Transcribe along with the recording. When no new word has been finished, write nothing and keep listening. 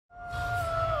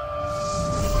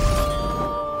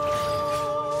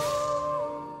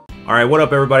Alright, what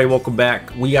up everybody? Welcome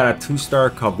back. We got a 2-star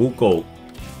Kabuko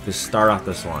to start off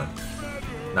this one.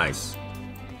 Nice.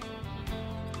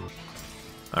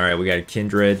 Alright, we got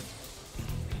Kindred.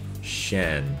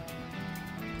 Shen,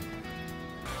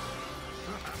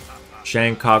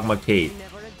 Kog'Maw, Kate.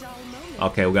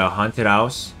 Okay, we got Haunted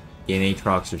House, gain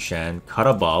Aatrox or Shen. Cut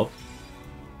Above.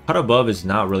 Cut Above is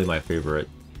not really my favorite.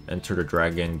 Enter the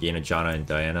Dragon, gain a Janna and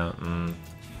Diana.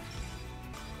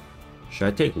 Should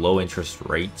I take low interest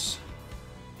rates?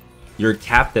 You're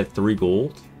capped at 3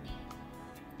 gold.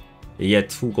 You get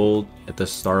 2 gold at the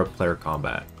start of player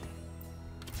combat.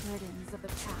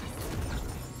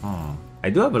 I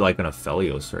do have like an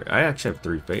Aphelios, right? I actually have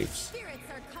 3 faiths.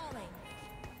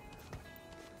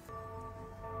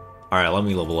 Alright, let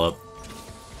me level up.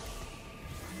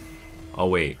 Oh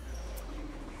wait.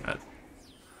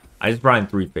 I just brought in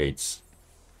 3 fates.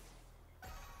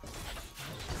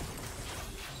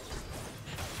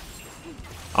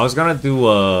 I was gonna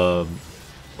do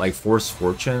like Force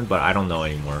Fortune, but I don't know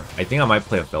anymore. I think I might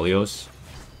play Aphelios,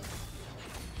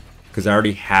 because I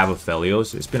already have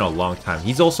Aphelios. It's been a long time.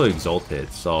 He's also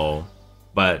Exalted, so...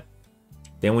 But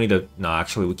then we need to... No,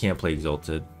 actually, we can't play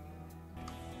Exalted.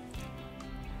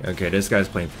 Okay, this guy's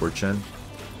playing Fortune.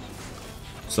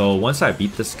 So once I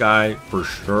beat this guy, for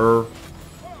sure,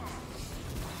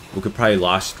 we could probably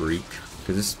lost streak,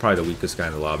 because this is probably the weakest guy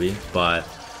in the lobby. But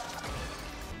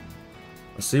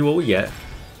let's see what we get.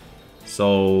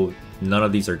 So none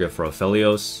of these are good for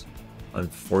Aphelios,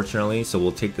 unfortunately. So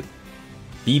we'll take the...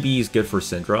 BB is good for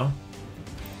Syndra,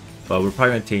 but we're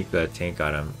probably going to take the tank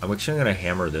item. I'm actually going to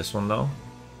hammer this one, though.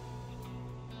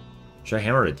 Should I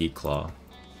hammer a Deep Claw?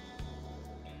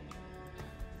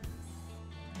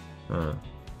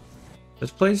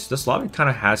 This lobby kind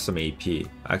of has some AP. I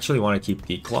actually want to keep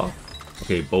Deep Claw.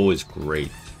 Okay, Bow is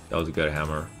great. That was a good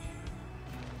hammer.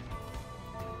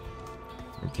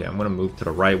 Okay, I'm going to move to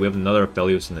the right. We have another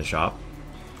Aphelios in the shop.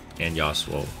 And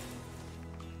Yasuo.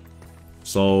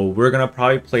 So we're gonna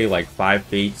probably play like 5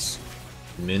 fates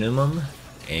minimum,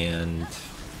 and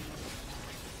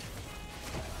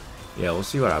yeah, we'll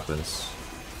see what happens.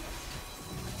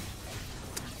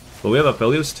 But we have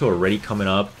Aphelios 2 already coming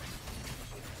up.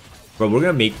 But we're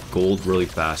gonna make gold really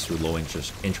fast with low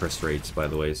interest rates, by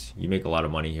the way. So you make a lot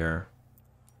of money here.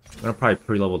 I'm gonna probably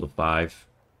pre-level to 5.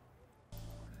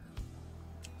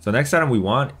 So next item we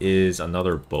want is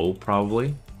another bow,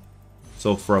 probably.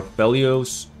 So for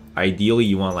Aphelios, ideally,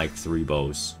 you want like 3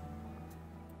 bows.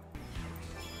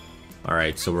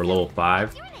 Alright, so we're level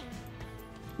 5.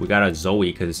 We got a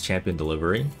Zoe because it's champion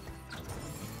delivery.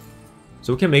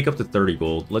 So we can make up to 30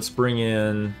 gold. Let's bring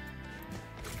in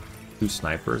 2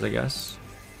 snipers, I guess.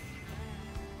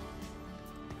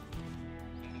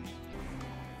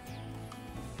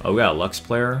 Oh, we got a Lux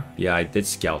player. Yeah, I did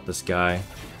scout this guy.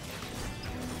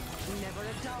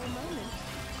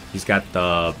 He's got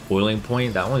the boiling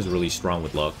point. That one's really strong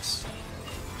with Lux.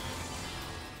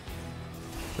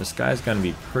 This guy's gonna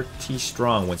be pretty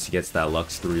strong once he gets that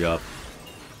Lux 3 up.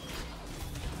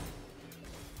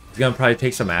 He's gonna probably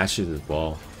take some ashes as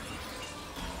well.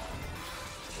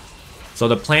 So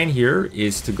the plan here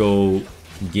is to go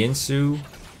Ginsu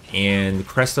and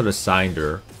Crest of the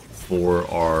Cinder for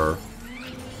our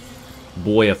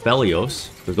boy Aphelios,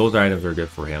 because those items are good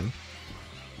for him.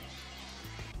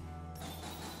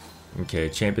 Okay,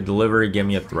 champion delivery, give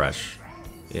me a Thresh.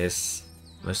 Yes,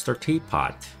 Mr.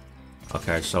 Teapot.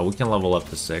 Okay, so we can level up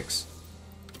to 6.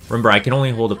 Remember, I can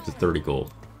only hold up to 30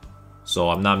 gold. So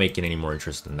I'm not making any more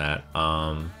interest in that.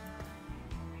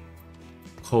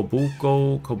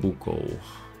 Kabuko.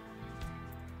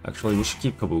 Actually, we should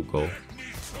keep Kabuko.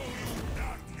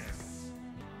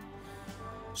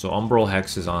 So Umbral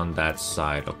Hex is on that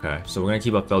side. Okay, so we're gonna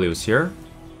keep Aphelios here.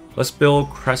 Let's build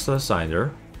Crest of the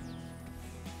Cinder.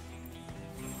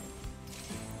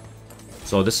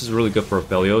 So this is really good for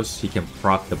Aphelios. He can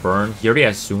proc the burn. He already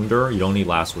has Sunder. You don't need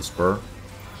Last Whisper.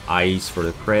 Ice for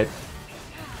the crit.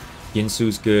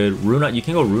 Ginsu's good. Runa, you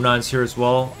can go Runans here as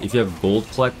well. If you have Gold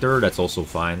Collector, that's also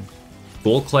fine.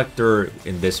 Gold Collector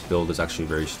in this build is actually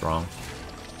very strong.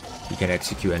 You can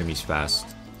execute enemies fast.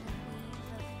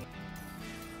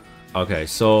 Okay,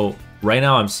 so right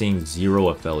now I'm seeing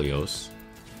 0 Aphelios,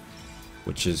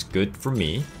 which is good for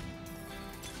me.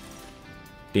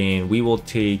 Then we will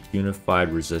take Unified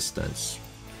Resistance.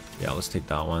 Yeah, let's take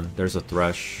that one. There's a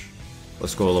Thresh.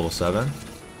 Let's go level 7.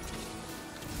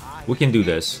 We can do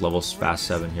this. Levels fast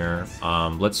 7 here.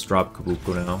 Let's drop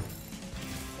Kabuko now.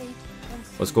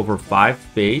 Let's go for 5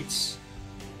 Fates.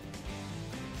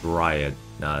 Riot.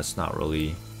 Nah, it's not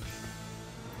really...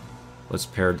 Let's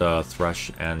pair the Thresh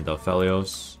and the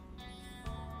Aphelios.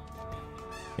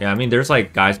 Yeah, I mean, there's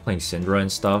like guys playing Syndra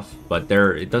and stuff, but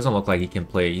it doesn't look like he can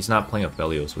play. He's not playing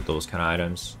Aphelios with those kind of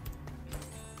items.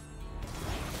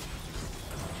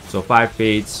 So 5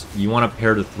 Fates, you want to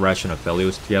pair the Thresh and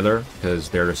Aphelios together because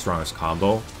they're the strongest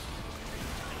combo.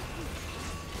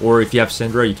 Or if you have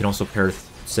Syndra, you can also pair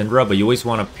Syndra, but you always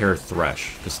want to pair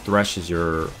Thresh because Thresh is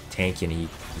your tank and he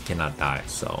cannot die.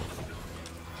 So,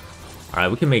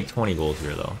 alright, we can make 20 gold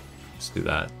here though. Let's do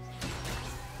that.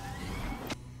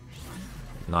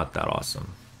 Not that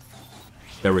awesome.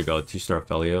 There we go, 2-star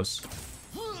Aphelios.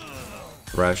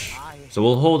 Thresh. So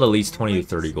we'll hold at least 20 to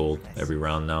 30 gold every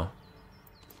round now.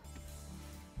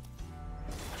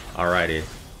 Alrighty.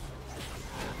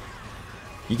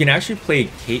 You can actually play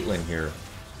Caitlyn here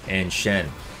and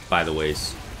Shen, by the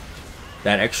ways.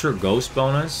 That extra ghost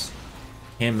bonus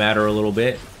can matter a little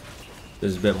bit.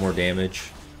 Does a bit more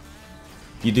damage.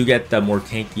 You do get the more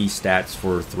tanky stats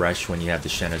for Thresh when you have the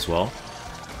Shen as well.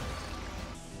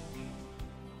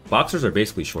 Boxers are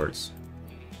basically shorts.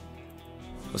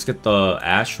 Let's get the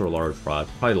Ashe or Large Rod.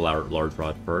 Probably the Large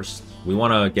Rod first. We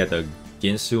want to get the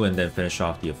Ginsu and then finish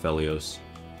off the Aphelios.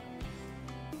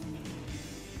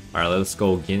 Alright, let's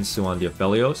go Ginsu on the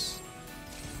Aphelios.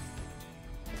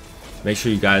 Make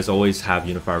sure you guys always have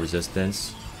Unify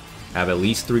Resistance. Have at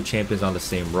least 3 champions on the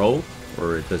same row,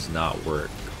 or it does not work.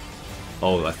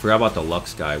 Oh, I forgot about the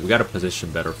Lux guy. We gotta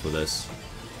position better for this.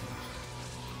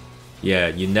 Yeah,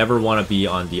 you never want to be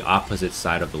on the opposite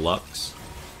side of the Lux,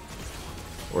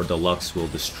 or the Lux will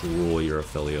destroy your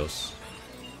Aphelios.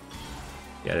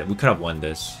 Yeah, we could have won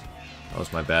this. That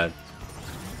was my bad.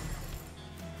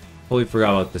 Totally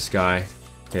forgot about this guy.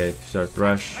 Okay, start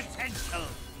Thresh.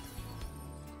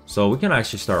 So we can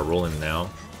actually start rolling now.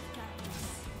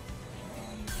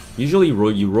 Usually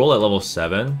you roll at level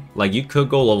 7. Like, you could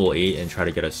go level 8 and try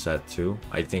to get a set too.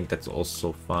 I think that's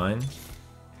also fine.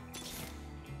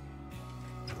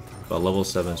 But level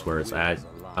 7 is where it's at.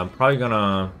 I'm probably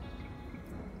gonna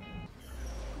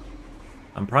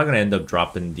end up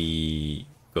dropping the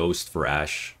Ghost for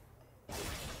Ashe.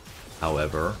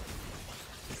 However,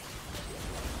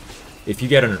 if you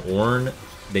get an Ornn,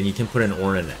 then you can put an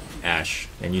Ornn and Ashe,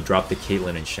 and you drop the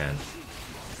Caitlyn and Shen.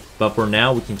 But for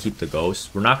now, we can keep the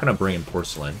Ghost. We're not gonna bring in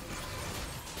Porcelain,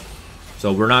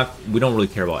 so we don't really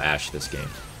care about Ashe this game.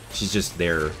 She's just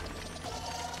there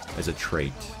as a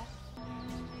trait.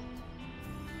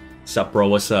 Sup, bro?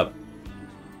 What's up?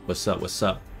 What's up? What's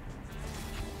up?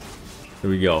 Here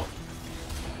we go.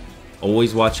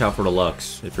 Always watch out for the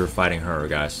Lux if you're fighting her,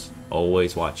 guys.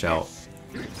 Always watch out.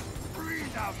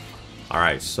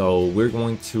 Alright, so we're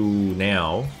going to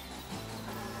now...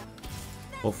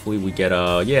 Hopefully we get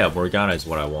a... Yeah, Morgana is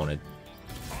what I wanted.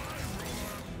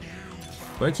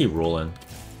 I'm gonna keep rolling.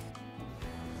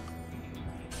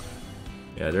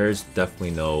 Yeah, there's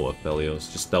definitely no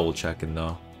Aphelios. Just double checking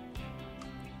though.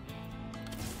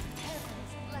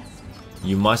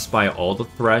 You must buy all the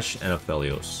Thresh and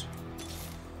Aphelios.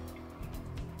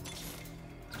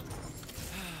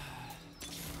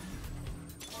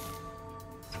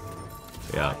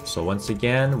 Yeah, so once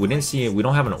again, we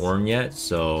don't have an Ornn yet,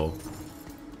 so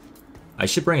I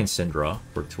should bring in Syndra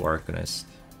for 2 Arcanists.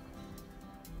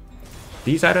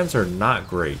 These items are not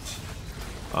great.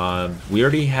 We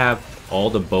already have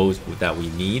all the bows that we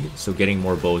need, so getting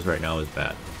more bows right now is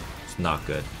bad. It's not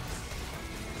good.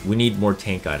 We need more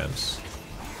tank items.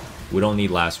 We don't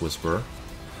need Last Whisper.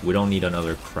 We don't need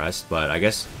another Crest, but I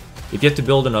guess if you have to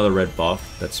build another red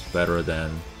buff, that's better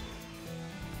than...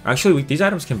 Actually, these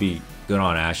items can be good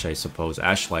on Ashe, I suppose.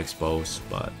 Ashe likes bows,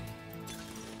 but...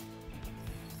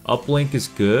 Uplink is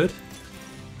good.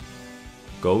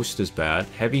 Ghost is bad.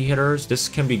 Heavy hitters, this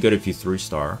can be good if you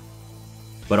 3-star.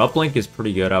 But Uplink is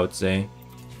pretty good, I would say.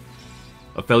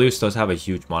 Aphelios does have a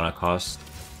huge mana cost,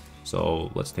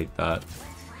 so let's take that.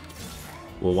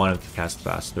 We'll want him to cast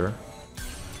faster.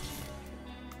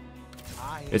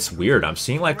 It's weird, I'm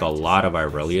seeing like a lot of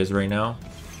Irelias right now.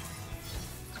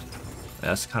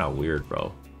 That's kind of weird,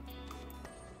 bro.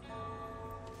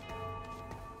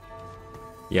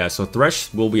 Yeah, so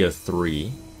Thresh will be a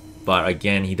 3. But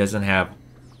again, he doesn't have...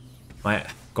 My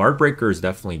Guardbreaker is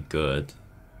definitely good.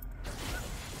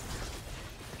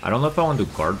 I don't know if I want to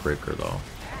do Guardbreaker, though.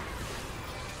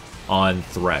 On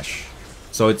Thresh.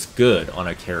 So it's good on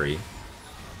a carry.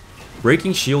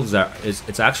 Breaking shields,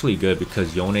 it's actually good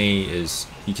because Yone is...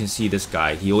 You can see this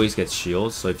guy. He always gets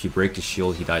shields, so if you break the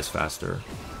shield, he dies faster.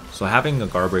 So having a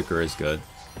Guardbreaker is good.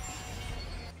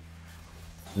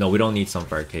 No, we don't need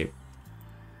Sunfire Cape.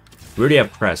 We already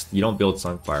have Crest. You don't build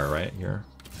Sunfire, right? Here.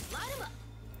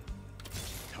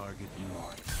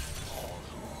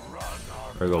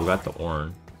 There we go, we got the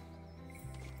Ornn.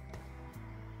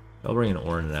 I'll bring an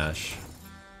Ornn and Ashe.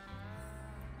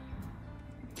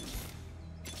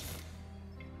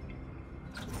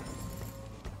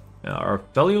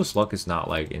 Aphelios' luck is not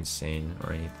like insane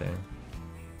or anything.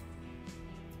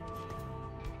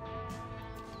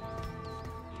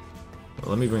 Well,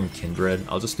 let me bring Kindred.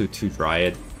 I'll just do 2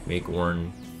 Dryad. Make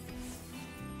Ornn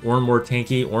more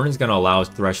tanky. Ornn is gonna allow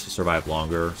Thresh to survive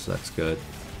longer, so that's good.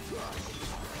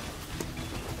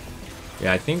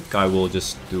 Yeah, I think I will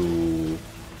just do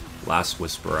Last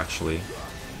Whisper actually.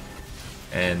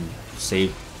 And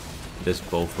save this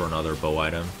bow for another bow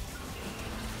item.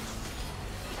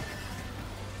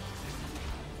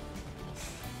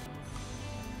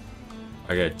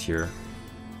 I got a tier.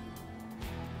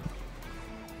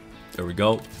 There we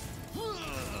go.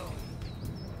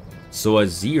 So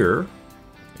Azir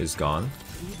is gone.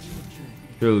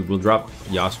 Here, we'll drop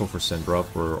Yasuo for Syndra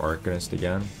for Arcanist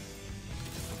again.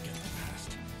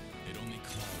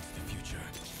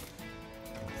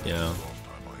 Yeah.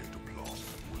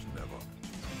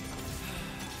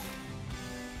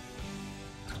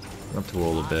 I have to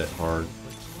roll a bit hard.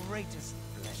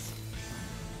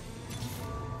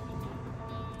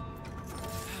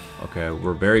 Okay,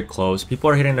 we're very close. People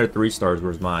are hitting their 3 stars.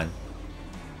 Where's mine?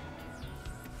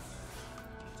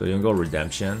 So you can go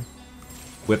Redemption.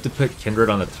 We have to put Kindred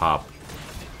on the top,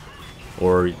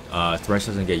 or Thresh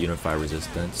doesn't get Unify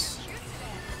resistance.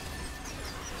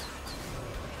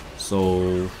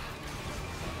 So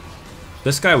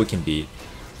this guy we can beat.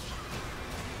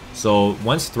 So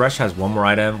once Thresh has 1 more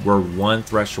item, we're 1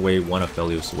 Thresh away, 1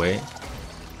 Aphelios away.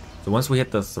 So once we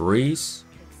hit the 3s,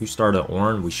 you start at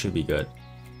Ornn, we should be good.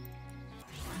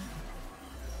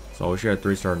 So we should have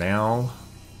 3-star now.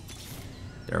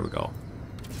 There we go.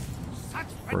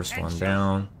 First one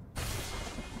down.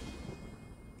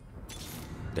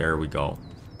 There we go.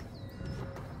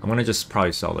 I'm gonna just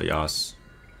probably sell the Yas.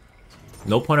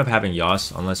 No point of having Yas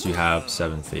unless you have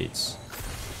 7 Fates.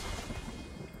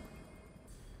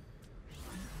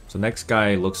 So next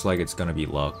guy looks like it's gonna be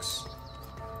Lux.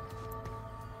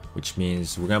 Which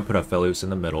means we're gonna put Aphelios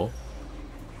in the middle.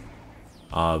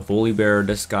 Volibear,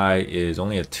 this guy is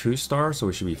only a 2-star, so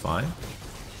we should be fine.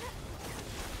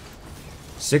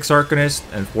 6 Arcanist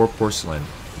and 4 Porcelain.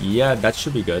 Yeah, that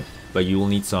should be good, but you will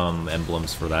need some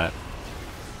emblems for that.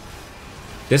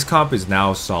 This comp is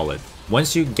now solid.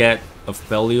 Once you get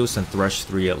Aphelios and Thresh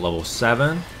 3 at level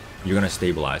 7, you're gonna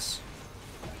stabilize.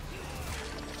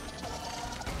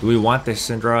 Do we want this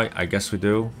Syndra? I guess we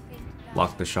do.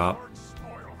 Lock the shop.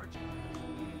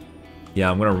 Yeah,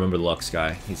 I'm gonna remember the Lux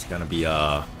guy. He's gonna be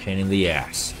a pain in the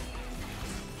ass.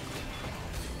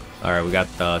 Alright, we got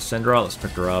the Syndra. Let's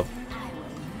pick her up.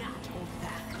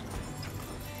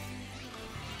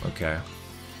 Okay.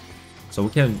 So we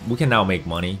can now make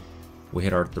money. We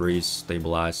hit our 3s,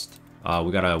 stabilized.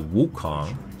 We got a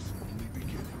Wukong,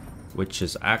 which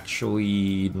is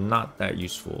actually not that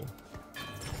useful.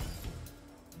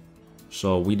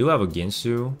 So we do have a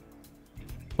Ginsu.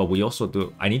 But we also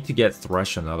do... I need to get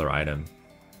Thresh another item.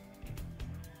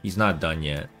 He's not done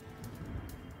yet.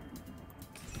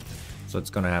 So it's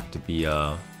gonna have to be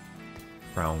a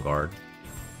Crown Guard.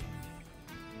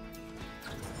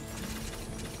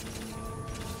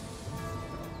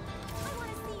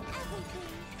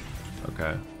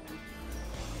 Okay.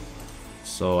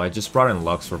 So I just brought in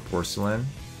Lux for Porcelain.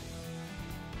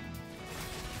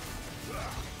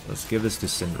 Let's give this to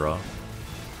Syndra.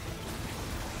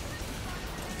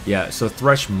 Yeah, so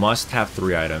Thresh must have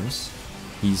 3 items.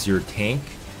 He's your tank,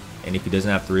 and if he doesn't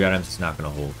have 3 items, it's not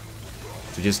going to hold.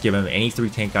 So just give him any 3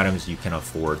 tank items you can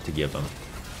afford to give him.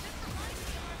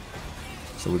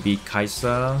 So we beat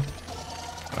Kaisa.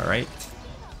 Alright.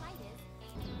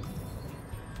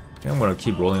 I think I'm going to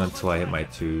keep rolling until I hit my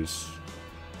 2s.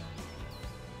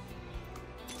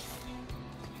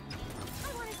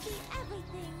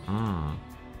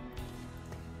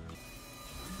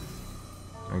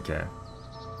 Okay.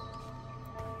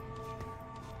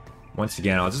 Once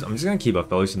again, I'm just gonna keep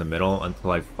Aphelios in the middle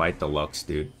until I fight the Lux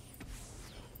dude.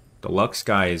 The Lux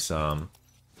guy is what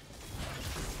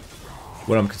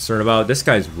I'm concerned about. This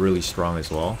guy's really strong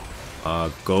as well.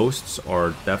 Ghosts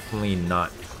are definitely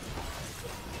not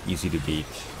easy to beat.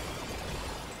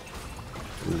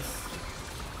 Oof.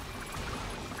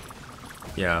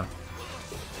 Yeah.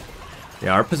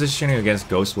 Yeah, our positioning against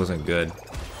Ghosts wasn't good.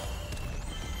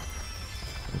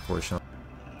 Unfortunately.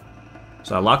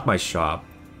 So I locked my shop.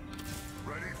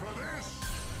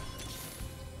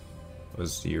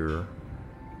 Azir.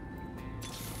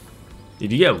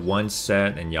 Did you get 1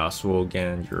 set and Yasuo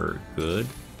again? You're good.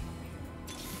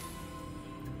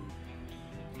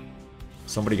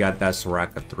 Somebody got that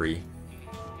Soraka 3.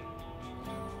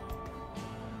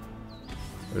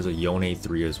 There's a Yone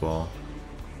 3 as well.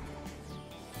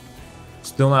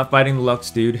 Still not fighting the Lux,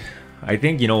 dude. I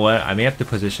think, you know what? I may have to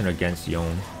position against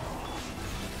Yone.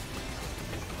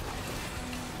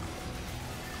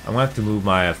 I'm gonna have to move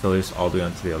my Aphelios all the way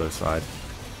onto the other side.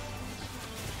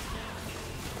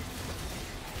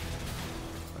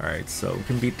 Alright, so we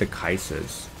can beat the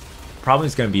Kai'Sas. Problem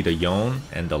is gonna be the Yone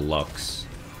and the Lux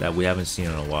that we haven't seen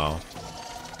in a while.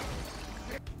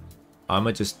 I'm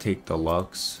gonna just take the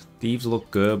Lux. Thieves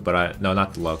look good, but no,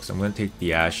 not the Lux. I'm gonna take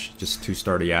the Ashe, just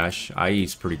 2-star the Ashe. IE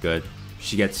is pretty good.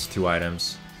 She gets 2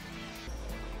 items.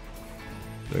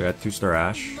 We got 2-star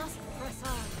Ashe.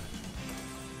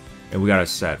 And we got a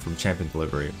set from Champion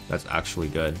Delivery. That's actually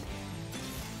good.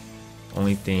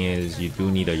 Only thing is, you do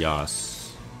need a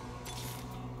Yas.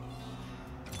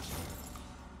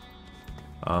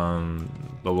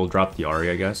 But we'll drop the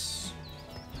Ahri, I guess.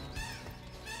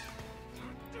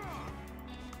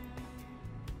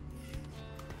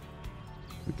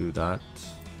 We do that.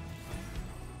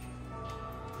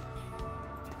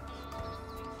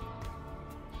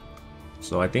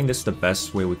 So I think this is the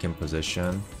best way we can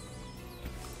position.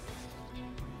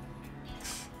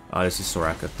 This is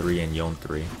Soraka 3 and Yone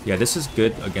 3. Yeah, this is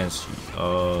good against...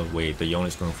 wait, the Yone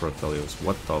is going for Aphelios.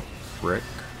 What the frick?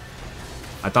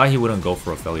 I thought he wouldn't go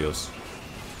for Aphelios.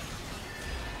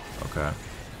 Okay.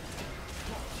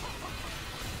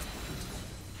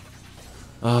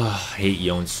 I hate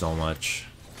Yone so much.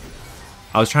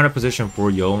 I was trying to position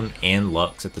for Yone and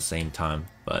Lux at the same time,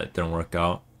 but it didn't work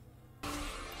out.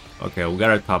 Okay, we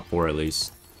got our top 4 at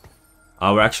least.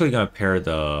 We're actually gonna pair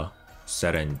the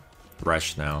Set and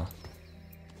Thresh now.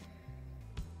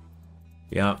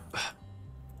 Yep.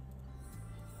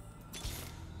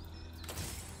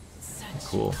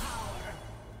 Cool.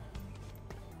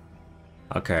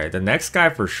 Okay, the next guy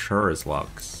for sure is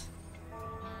Lux.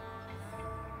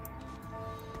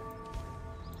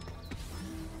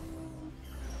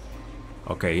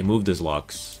 Okay, he moved his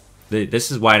Lux.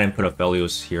 This is why I didn't put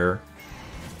Aphelios here.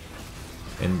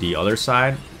 In the other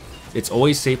side, it's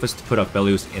always safest to put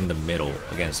Aphelios in the middle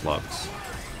against Lux.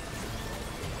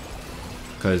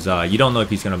 Because you don't know if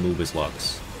he's going to move his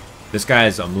Lux. This guy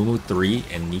has a Mumu 3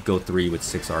 and Nico 3 with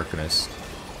 6 Arcanists.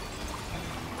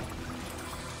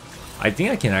 I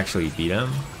think I can actually beat him,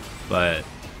 but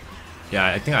yeah,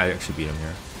 I think I actually beat him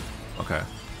here. Okay.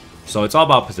 So it's all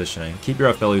about positioning. Keep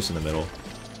your Aphelios in the middle.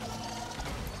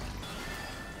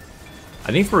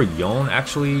 I think for Yone,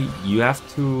 actually, you have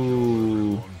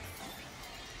to...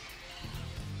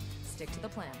 Stick to the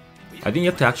plan. I think you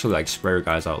have to actually like spray your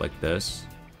guys out like this.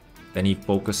 Then he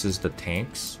focuses the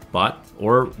tanks,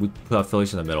 or we put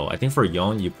Aphelios in the middle. I think for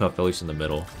Yone, you put Aphelios in the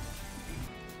middle.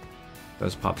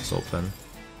 Let's pop this open.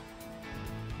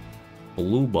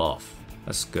 Blue buff.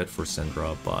 That's good for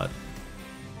Syndra, but...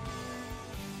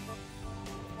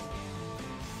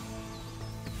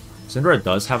 Syndra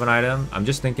does have an item. I'm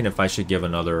just thinking if I should give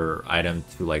another item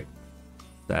to like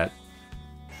that.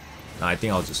 No, I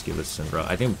think I'll just give it Syndra.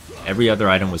 I think every other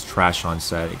item was trash on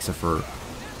set except for...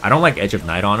 I don't like Edge of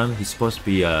Night on him. He's supposed to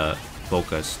be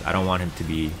focused. I don't want him to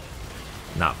be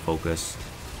not focused.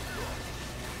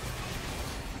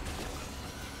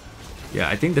 Yeah,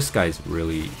 I think this guy's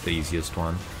really the easiest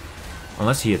one.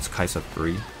 Unless he hits Kai'Sa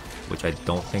 3, which I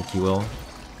don't think he will.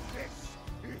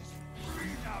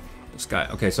 This guy.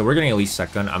 Okay, so we're getting at least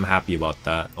second. I'm happy about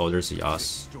that. Oh, there's a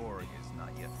Yas.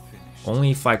 Only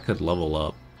if I could level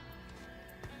up.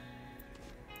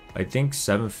 I think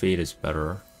 7 Fate is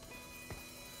better.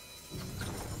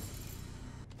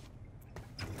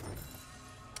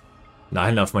 Not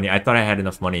enough money. I thought I had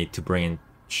enough money to bring in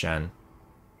Shen.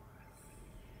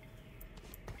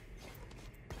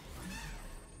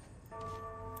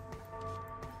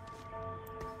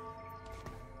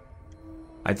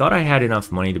 I thought I had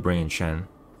enough money to bring in Shen.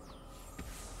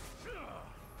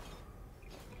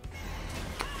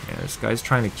 Yeah, this guy's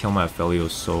trying to kill my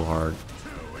Aphelios so hard.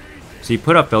 So you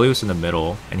put Aphelios in the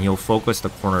middle, and he'll focus the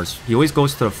corners. He always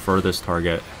goes to the furthest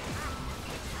target.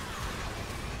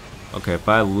 Okay, if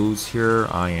I lose here,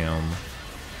 I am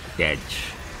dead.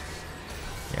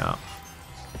 Yeah.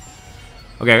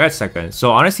 Okay, I got second.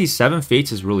 So honestly, 7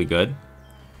 Fates is really good.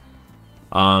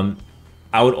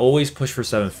 I would always push for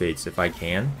 7 Fates if I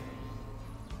can.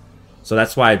 So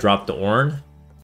that's why I dropped the Ornn.